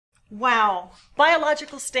Wow!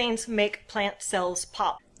 Biological stains make plant cells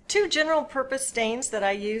pop. Two general purpose stains that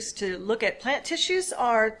I use to look at plant tissues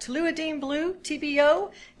are Toluidine blue,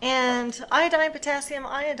 TBO, and iodine potassium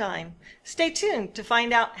iodine. Stay tuned to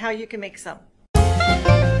find out how you can make some.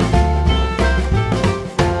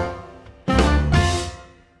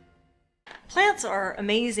 Plants are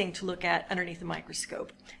amazing to look at underneath the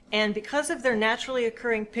microscope, and because of their naturally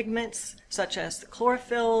occurring pigments such as the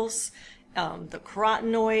chlorophylls, the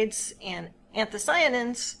carotenoids, and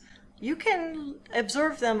anthocyanins, you can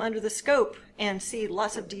observe them under the scope and see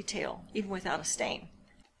lots of detail, even without a stain.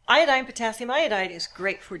 Iodine potassium iodide is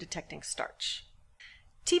great for detecting starch.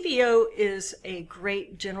 TBO is a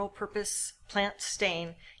great general purpose plant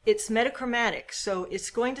stain. It's metachromatic, so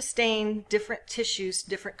it's going to stain different tissues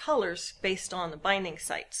different colors based on the binding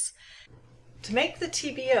sites. To make the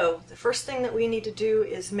TBO, the first thing that we need to do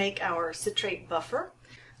is make our citrate buffer.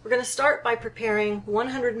 We're going to start by preparing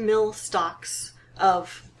 100 ml stocks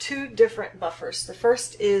of two different buffers. The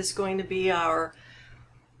first is going to be our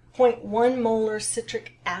 0.1 molar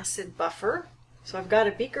citric acid buffer. So I've got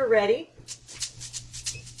a beaker ready.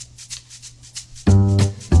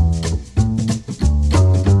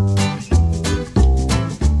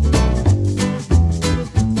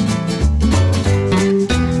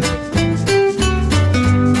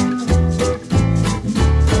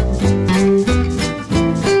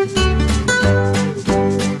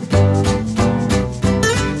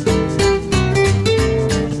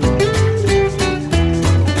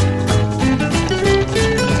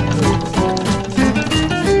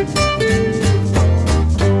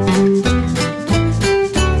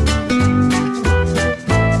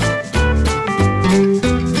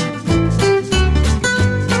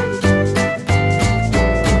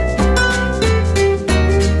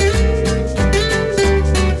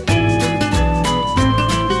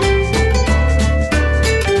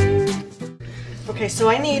 Okay, so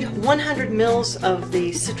I need 100 ml of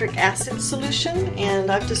the citric acid solution,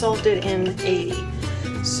 and I've dissolved it in 80.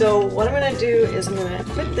 So what I'm going to do is I'm going to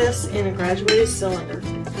put this in a graduated cylinder.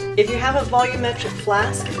 If you have a volumetric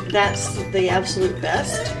flask, that's the absolute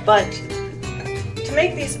best, but to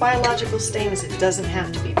make these biological stains, it doesn't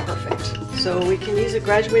have to be perfect. So we can use a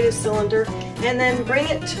graduated cylinder and then bring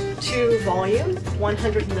it to volume,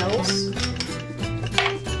 100 ml.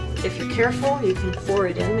 If you're careful, you can pour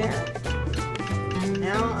it in there.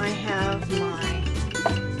 Now I have my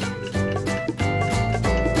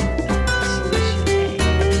solution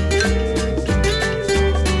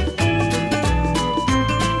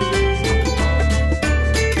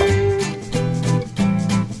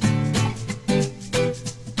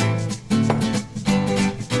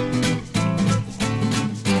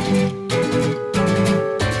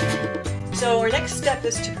So our next step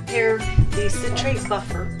is to prepare the citrate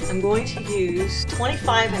buffer. I'm going to use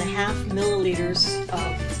 25.5 milliliters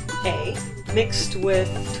of A mixed with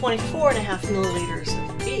 24.5 milliliters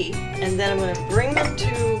of B, and then I'm going to bring them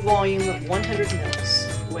to volume of 100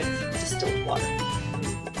 ml with distilled water.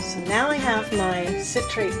 So now I have my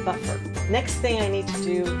citrate buffer. Next thing I need to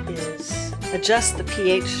do is adjust the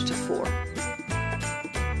pH to 4.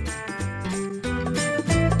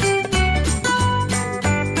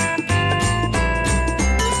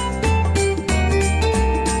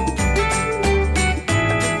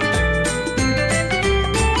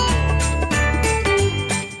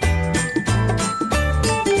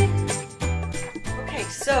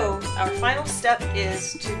 So our final step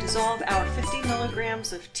is to dissolve our 50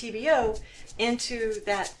 milligrams of TBO into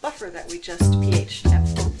that buffer that we just pH'd at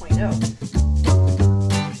 4.0.